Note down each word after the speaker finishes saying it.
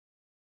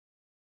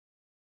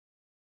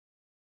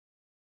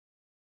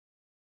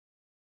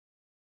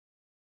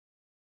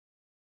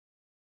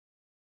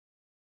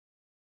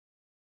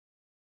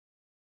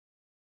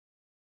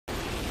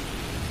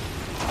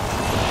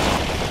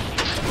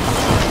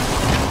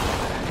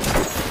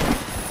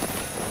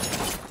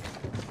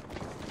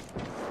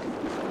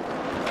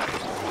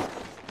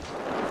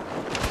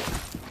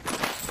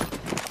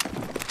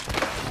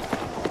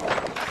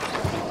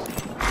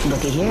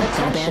here,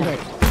 that bandit.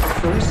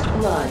 First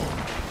blood.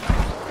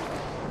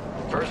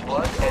 First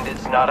blood, and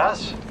it's not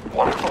us.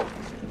 Wonderful.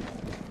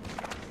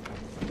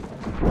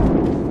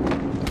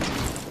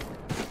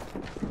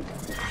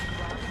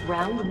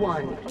 Round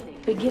 1.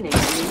 Beginning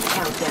new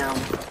countdown.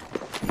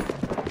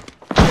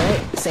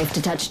 Great, safe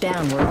to touch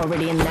down. We're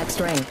already in the next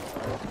ring.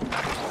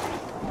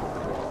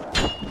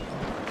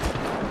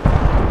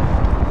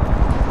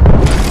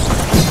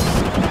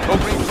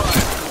 Opening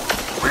fire.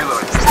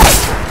 Reloading.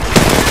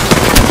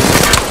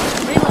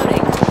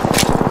 Reloading.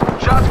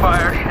 Shots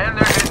fired, and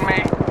they're hitting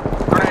me.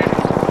 Grenade.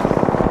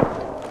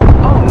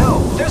 Oh no,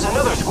 there's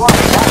another squad.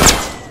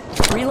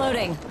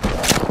 Reloading.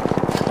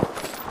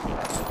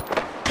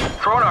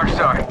 Throwing Arc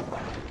Star.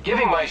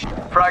 Giving my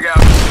Frag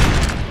out.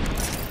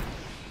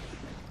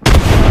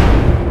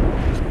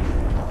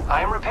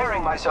 I am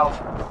repairing myself.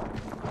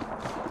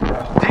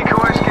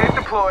 Decoy escape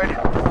deployed.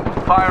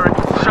 Firing.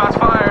 Shots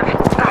fired.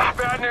 Ah,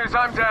 bad news,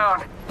 I'm down.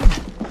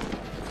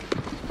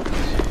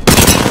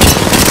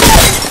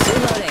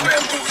 Reloading.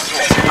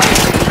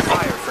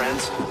 Fire,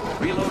 friends.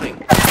 Reloading.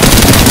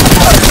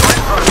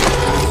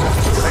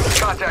 Making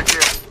contact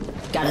here.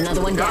 Got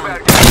another one Got a down.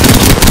 bad guy.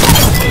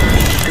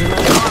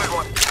 Another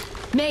one.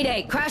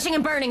 Mayday, crashing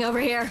and burning over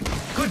here.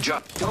 Good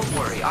job. Don't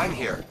worry, I'm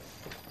here.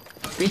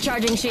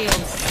 Recharging shields.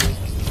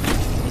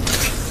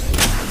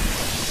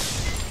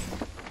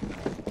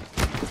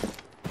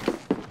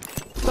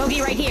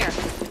 Bogey right here.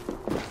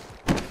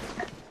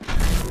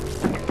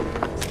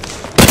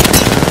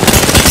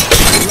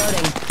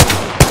 Reloading.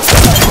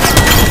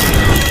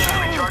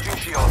 Recharging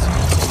shields.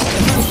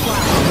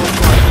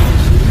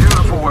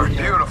 Beautiful work,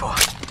 beautiful.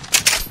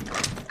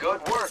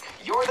 Good work.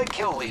 You're the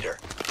kill leader.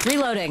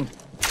 Reloading.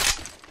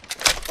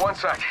 1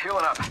 sec,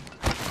 healing up.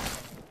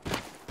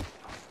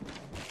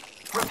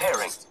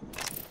 Repairing.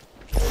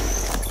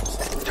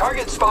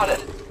 Target spotted.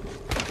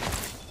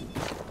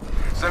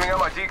 Sending out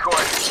my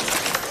decoy.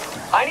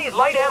 I need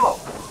light ammo.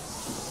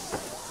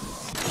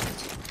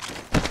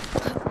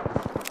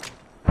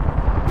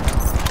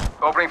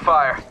 Opening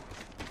fire.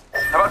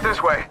 How about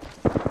this way?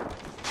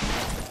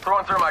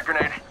 Throwing through my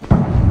grenade.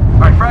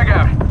 Alright, frag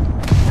out.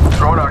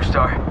 Throwing Arc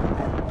Star.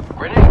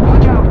 Grenade,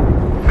 watch out.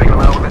 Faking them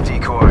out with a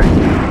decoy.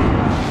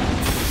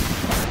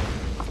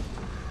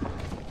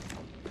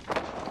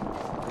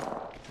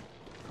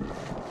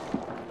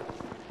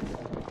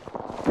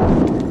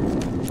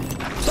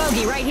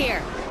 Bogey right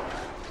here.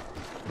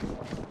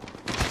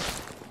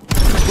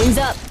 Wings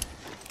up.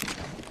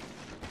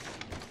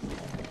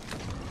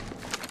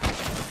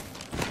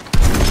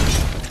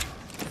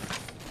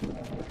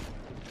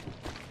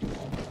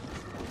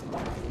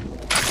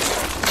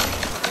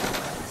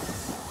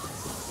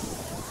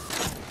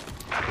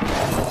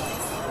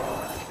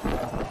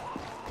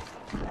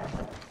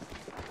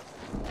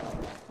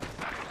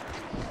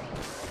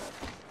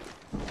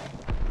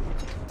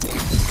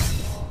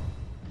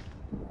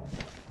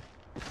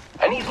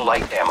 I need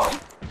light ammo.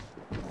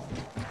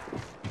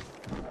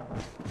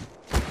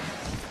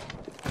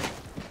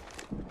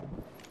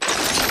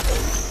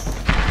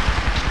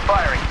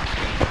 Firing.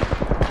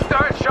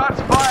 Alright,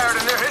 shots fired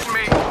and they're hitting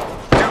me.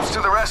 Dupes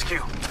to the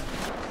rescue.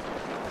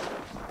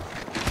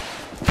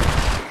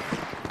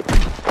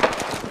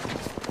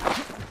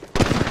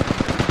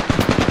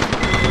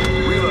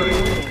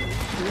 Reloading.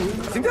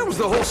 I think that was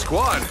the whole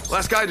squad.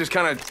 Last guy just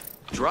kind of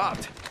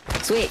dropped.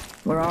 Sweet,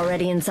 we're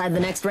already inside the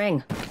next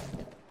ring.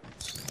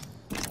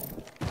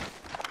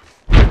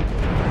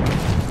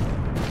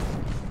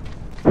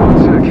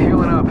 Sec,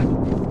 healing up.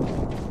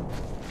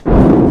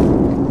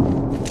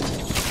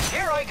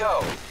 Here I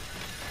go.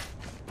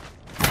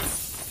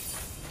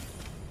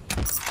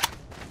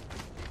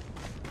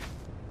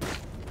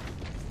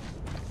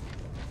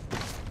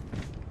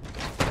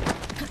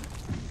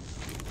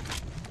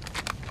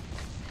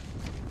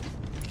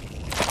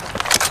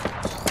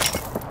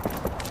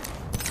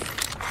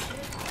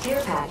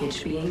 Care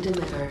package being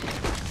delivered.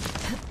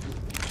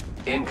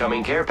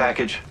 Incoming care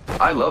package.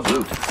 I love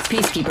loot.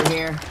 Peacekeeper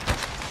here.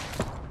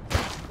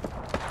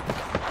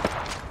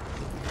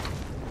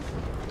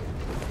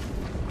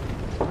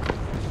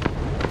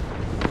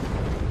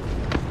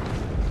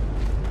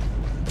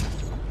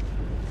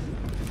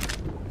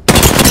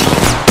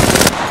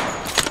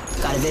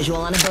 Got a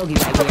visual on a bogey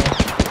right here.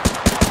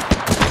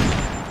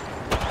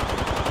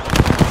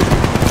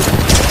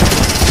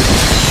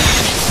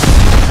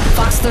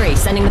 Fox 3,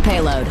 sending the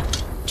payload.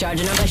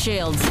 Charging up my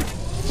shields.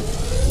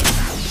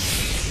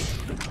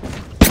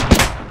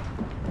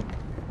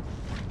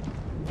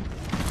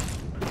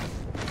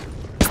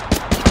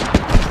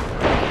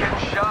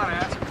 Getting shot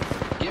at.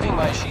 Giving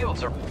my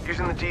shields are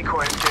Using the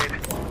decoy shade.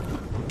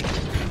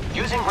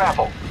 using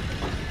grapple.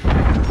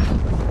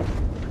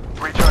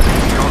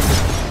 Recharging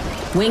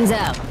shields. Wings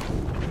out.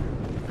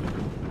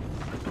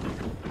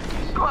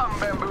 Go out and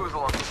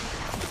bamboozle him.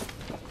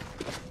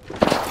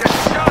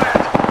 Getting shot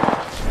at.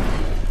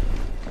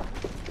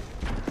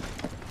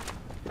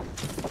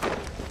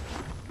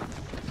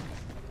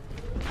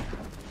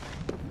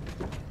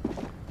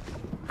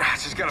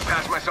 Just gotta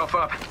patch myself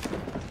up.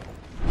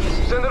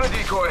 Send out a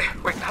decoy.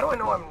 Wait, how do I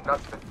know I'm not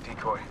the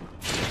decoy?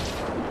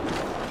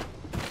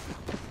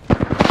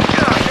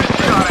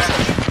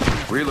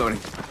 Reloading.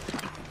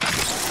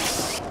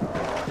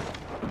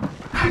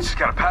 I just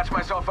gotta patch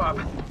myself up.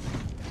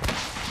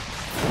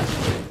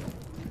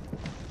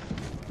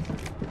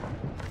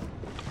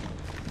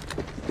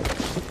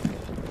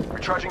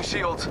 Recharging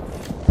shields.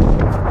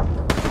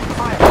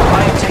 Fire.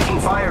 I am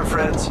taking fire,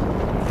 friends.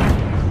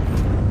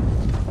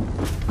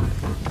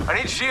 I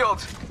need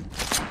shields.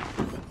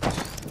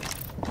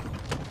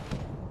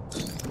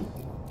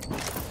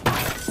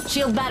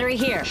 Shield battery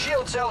here.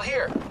 Shield cell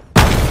here.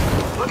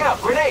 Look out,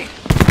 grenade.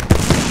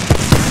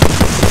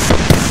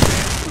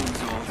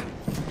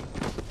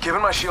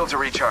 Giving my shields a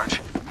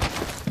recharge.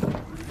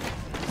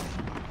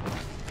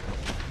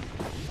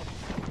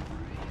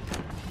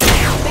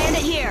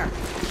 Bandit here.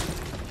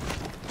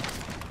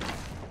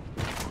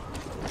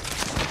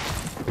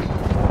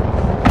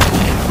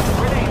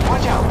 Grenade,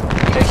 watch out.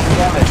 Taking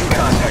damage.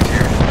 Contact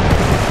here.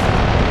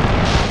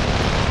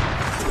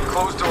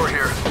 Closed door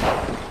here.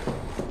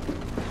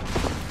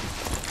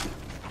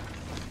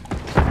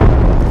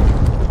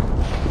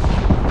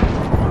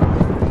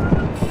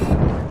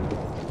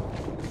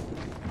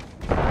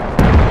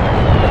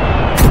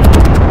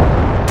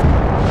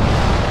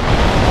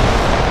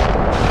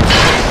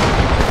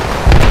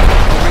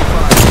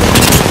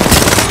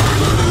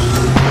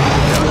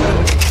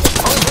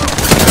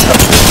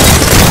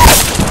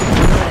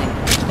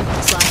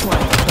 Slash one.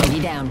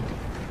 Bogey down.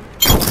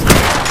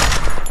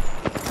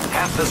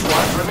 Half the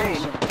squad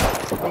remain.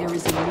 There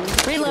is a new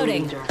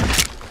Reloading. leader.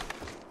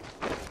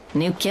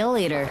 New kill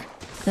leader.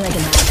 Then I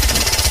can have.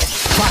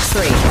 Box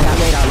 3. Got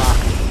radar lock.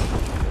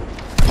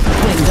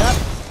 Wings up.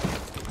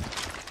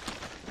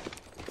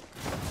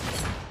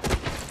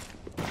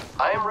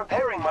 I am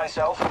repairing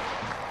myself.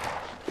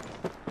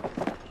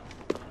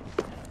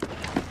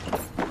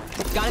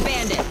 Got a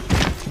bandit.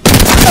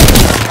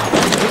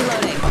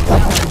 Reloading.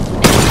 Got one.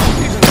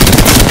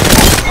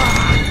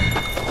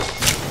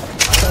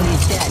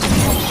 Bogey's dead.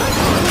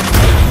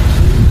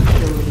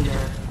 Kill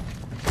leader.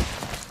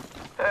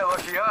 Hey,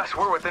 lucky us.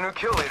 We're with the new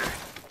kill leader.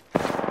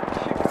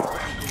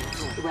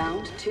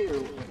 Round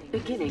 2.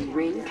 Beginning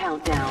ring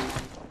countdown.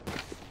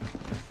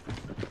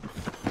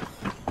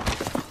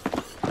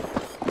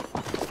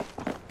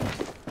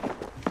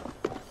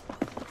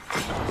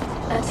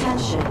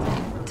 Attention.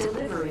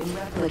 Delivering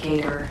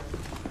replicator.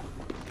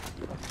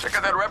 Check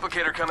out that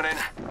replicator coming in.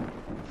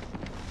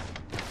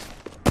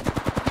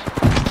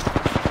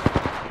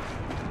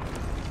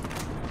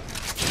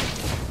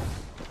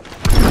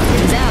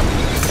 Wings out.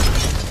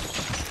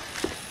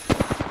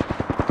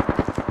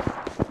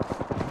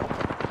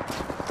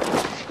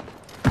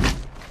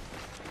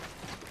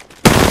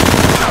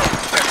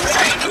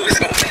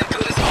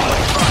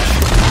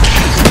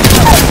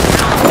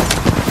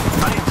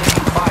 I am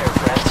taking fire,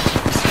 friends.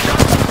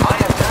 I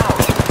am down.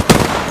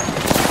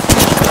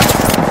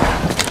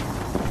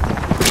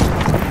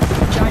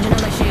 Charging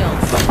on my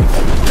shields.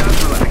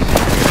 Just relax.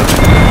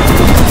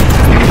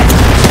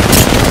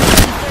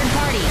 Third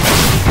party.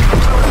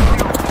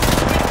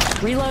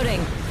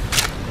 Reloading.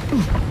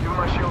 Giving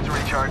my shields a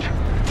recharge.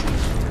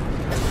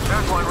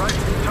 There's one, right?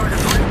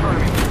 Target's right in front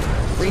of me.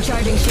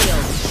 Recharging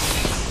shield.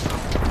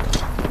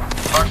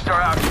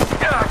 Arcstar out.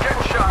 Yeah,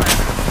 getting shot.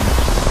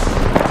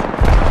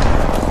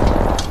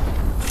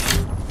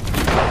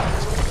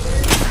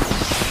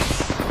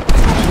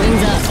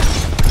 Wings up.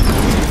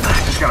 I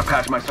just gotta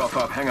patch myself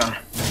up. Hang on.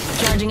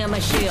 Charging on my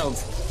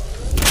shields.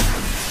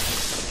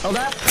 Hold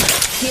up.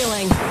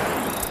 Healing.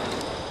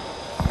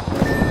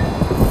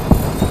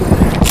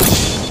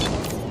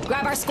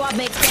 Grab our squad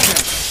mate's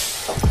treasure.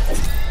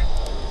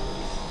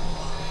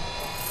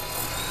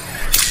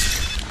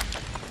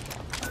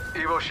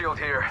 Evo shield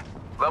here.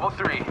 Level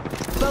 3.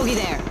 Bogey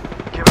there.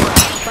 Give it a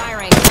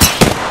Firing.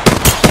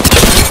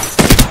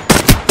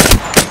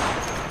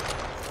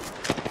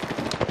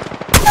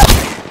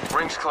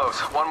 Ring's close.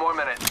 One more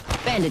minute.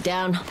 Bandit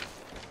down.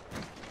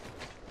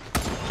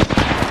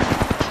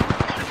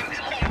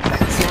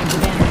 Snag the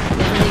bandit.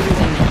 Never leave your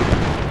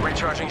wingman.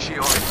 Recharging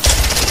shield.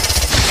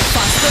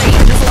 Fox 3.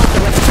 Missile off the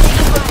way.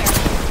 Taking fire.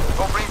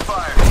 Opening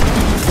fire.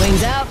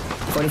 Wings out.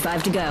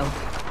 45 to go.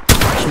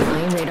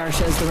 Fortunately, radar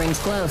shows the ring's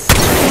close.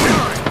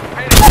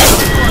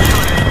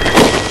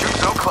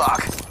 Shoot no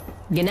clock.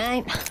 Good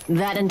night.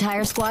 That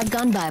entire squad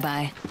gone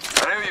bye-bye.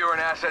 I knew you were an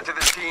asset to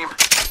this team.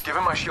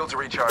 Giving my shields a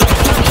recharge.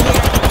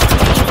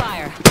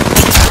 Fire.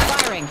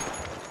 Firing.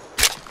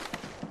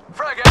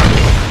 Frag out.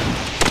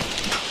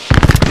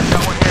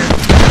 Got one here.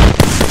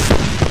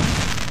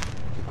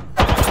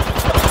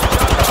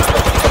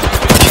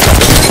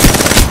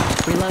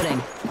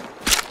 Reloading.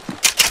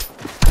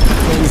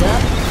 Wings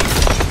up.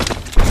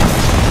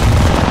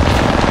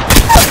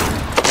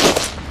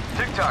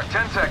 Tick-tock,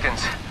 10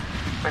 seconds.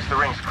 Makes the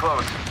rings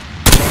close.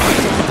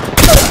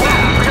 We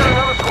got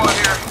another squad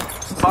here.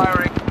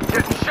 Firing.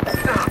 Getting shot.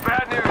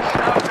 Bad news.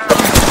 Out there.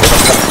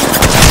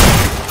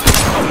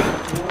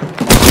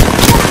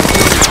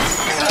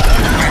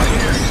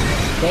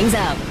 Wings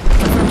out.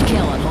 Confirmed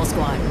kill on whole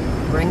squad.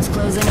 Rings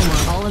closing and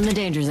we're all in the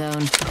danger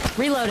zone.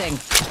 Reloading.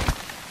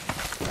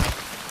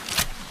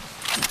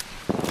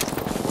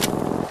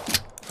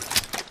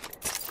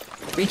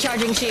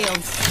 Recharging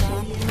shields.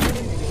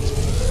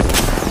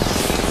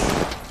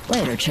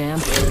 Later,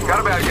 champ. Got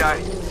a bad guy.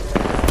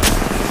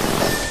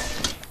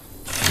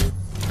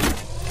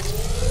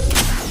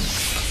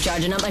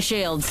 Charging up my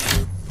shields.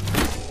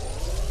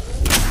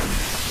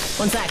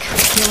 One sec.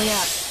 Healing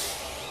up.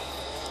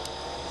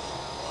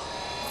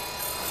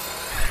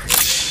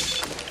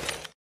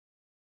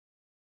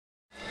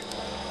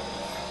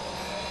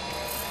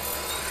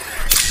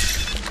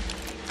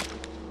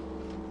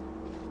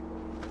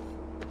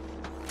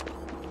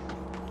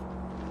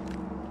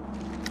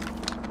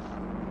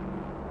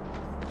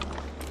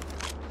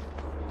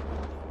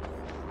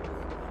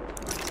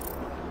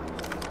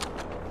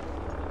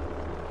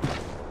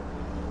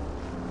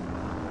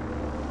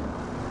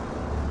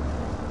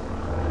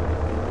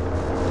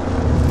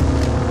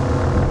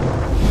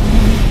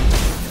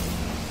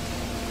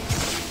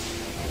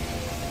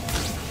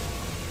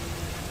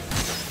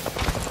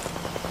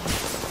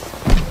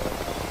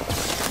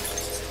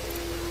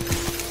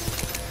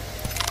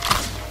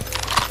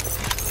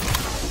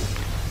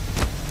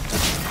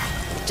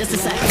 Just a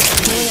sec.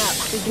 Healing up.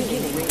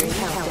 Beginning ring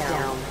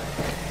countdown.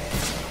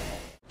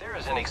 There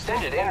is an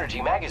extended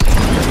energy magazine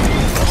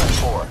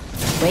level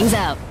 4. Wings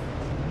out.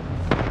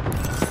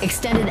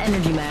 Extended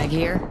energy mag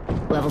here.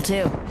 Level 2.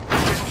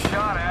 Getting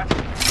shot at.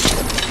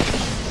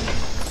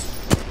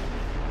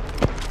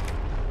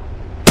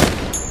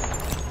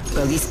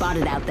 Bogey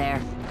spotted out there.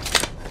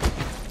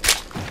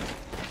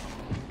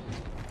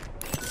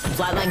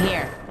 Flatline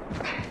here.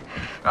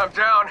 I'm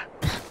down.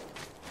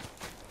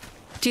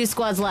 2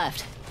 squads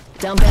left.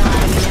 Don't bail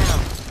out of me now.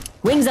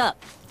 Wings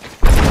up.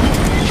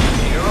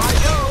 Here I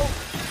go.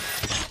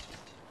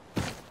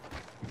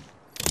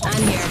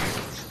 I'm here.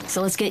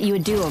 So let's get you a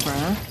do-over,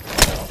 huh?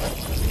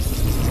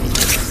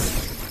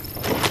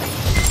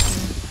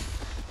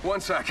 One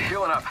sec.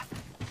 Healing up.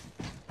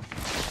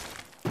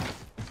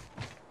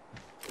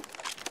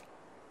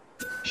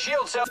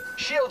 Shield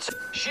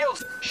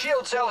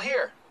cell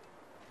here.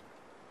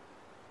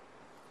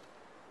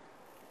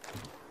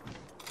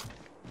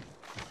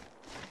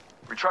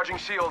 Recharging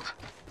shields.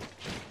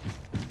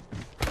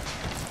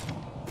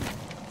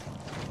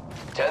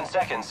 10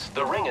 seconds.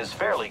 The ring is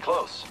fairly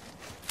close.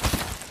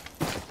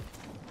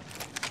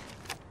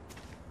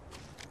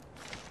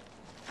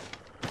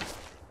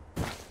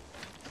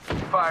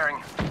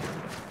 Firing.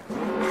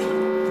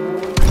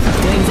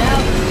 Wings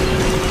out.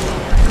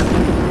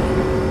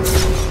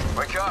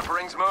 Wake up.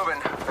 Ring's moving.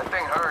 That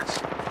thing hurts.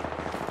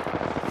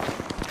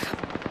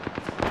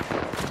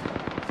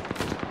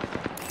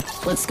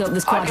 Let's scope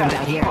this I got quadrant an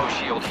out here. Evo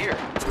shield here.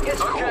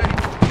 It's Okay.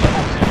 cool.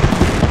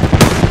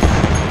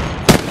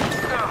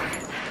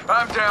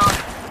 I'm down.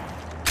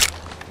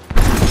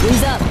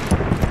 Wings up.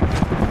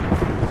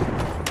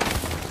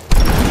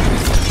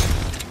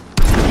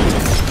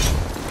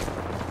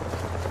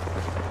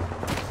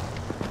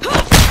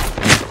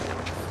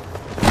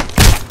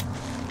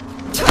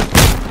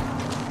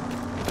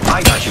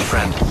 I got you,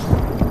 friend.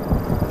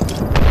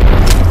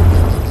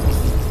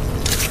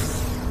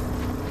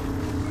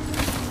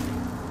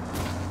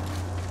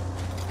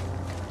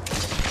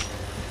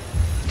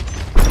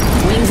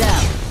 Wings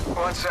out.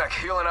 One sec.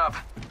 Healing up.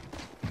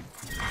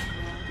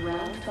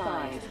 Round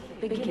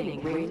 5.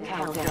 Beginning ring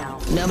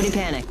countdown. Nobody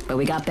panic, but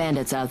we got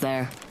bandits out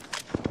there.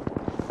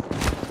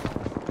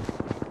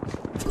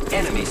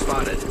 Enemy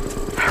spotted.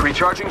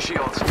 Recharging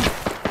shields.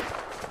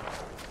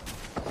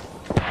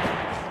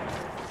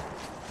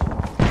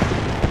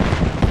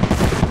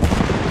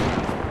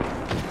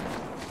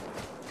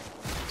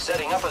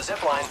 Setting up a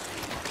zipline.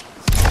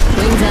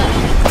 Wings up.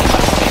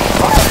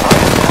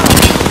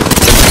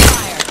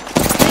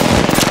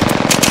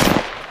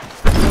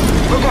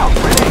 Look out!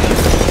 Grenade!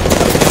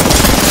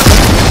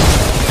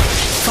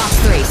 Fox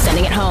 3,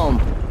 sending it home.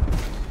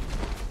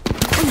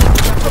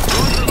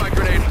 Going through my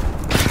grenade.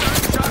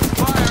 Shots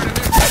fired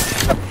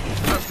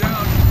and I'm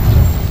down.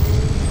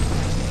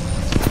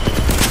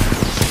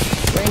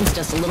 Rings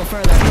just a little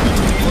further.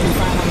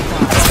 45 on the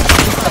clock.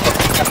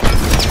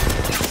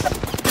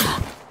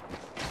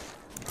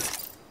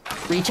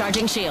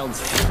 Recharging shields.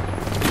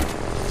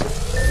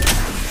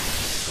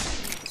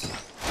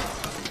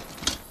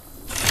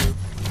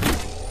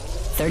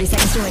 "30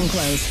 seconds to ring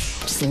close.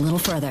 Just a little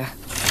further.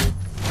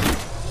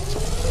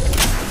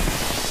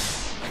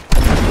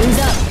 Wings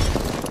up.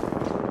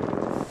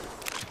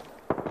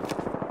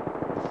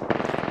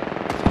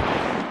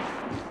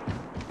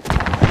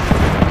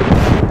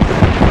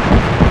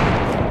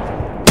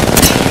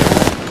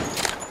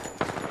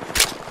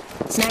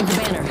 Snag the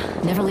banner.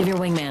 Never leave your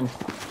wingman.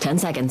 10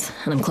 seconds,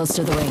 and I'm close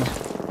to the ring.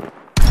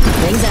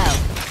 Wings out.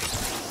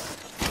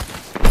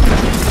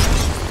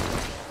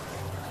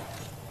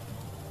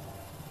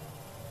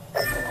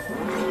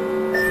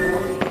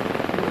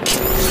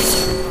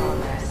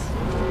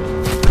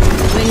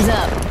 Wings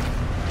up.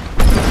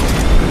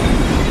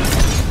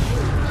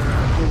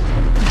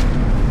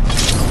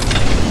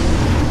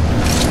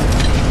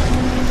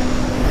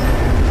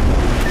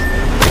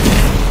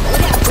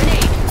 Look out,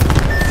 grenade!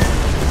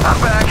 I'm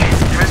back.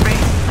 You missed me?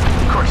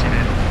 Of course you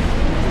did.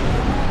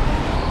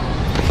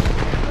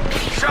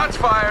 Shot Shots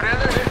fired and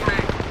they're hitting me.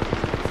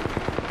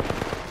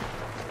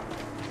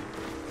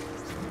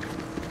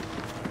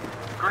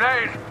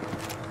 Grenade.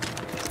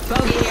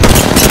 Bogey here.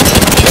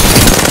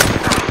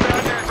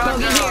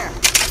 Bogey here.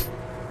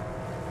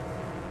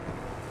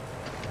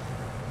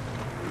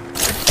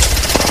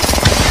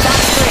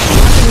 Box 3,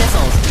 launching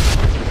missiles.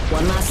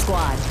 One last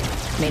squad.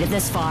 Made it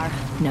this far.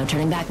 No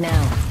turning back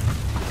now.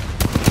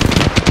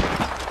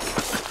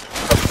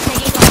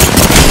 Taking fire.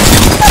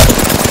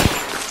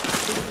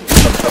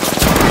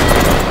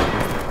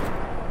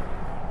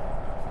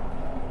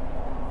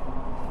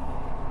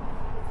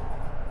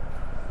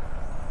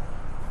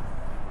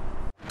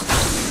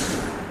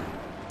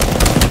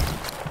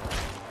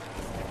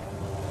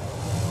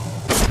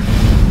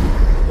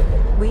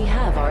 We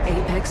have our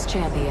Apex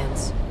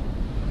champions.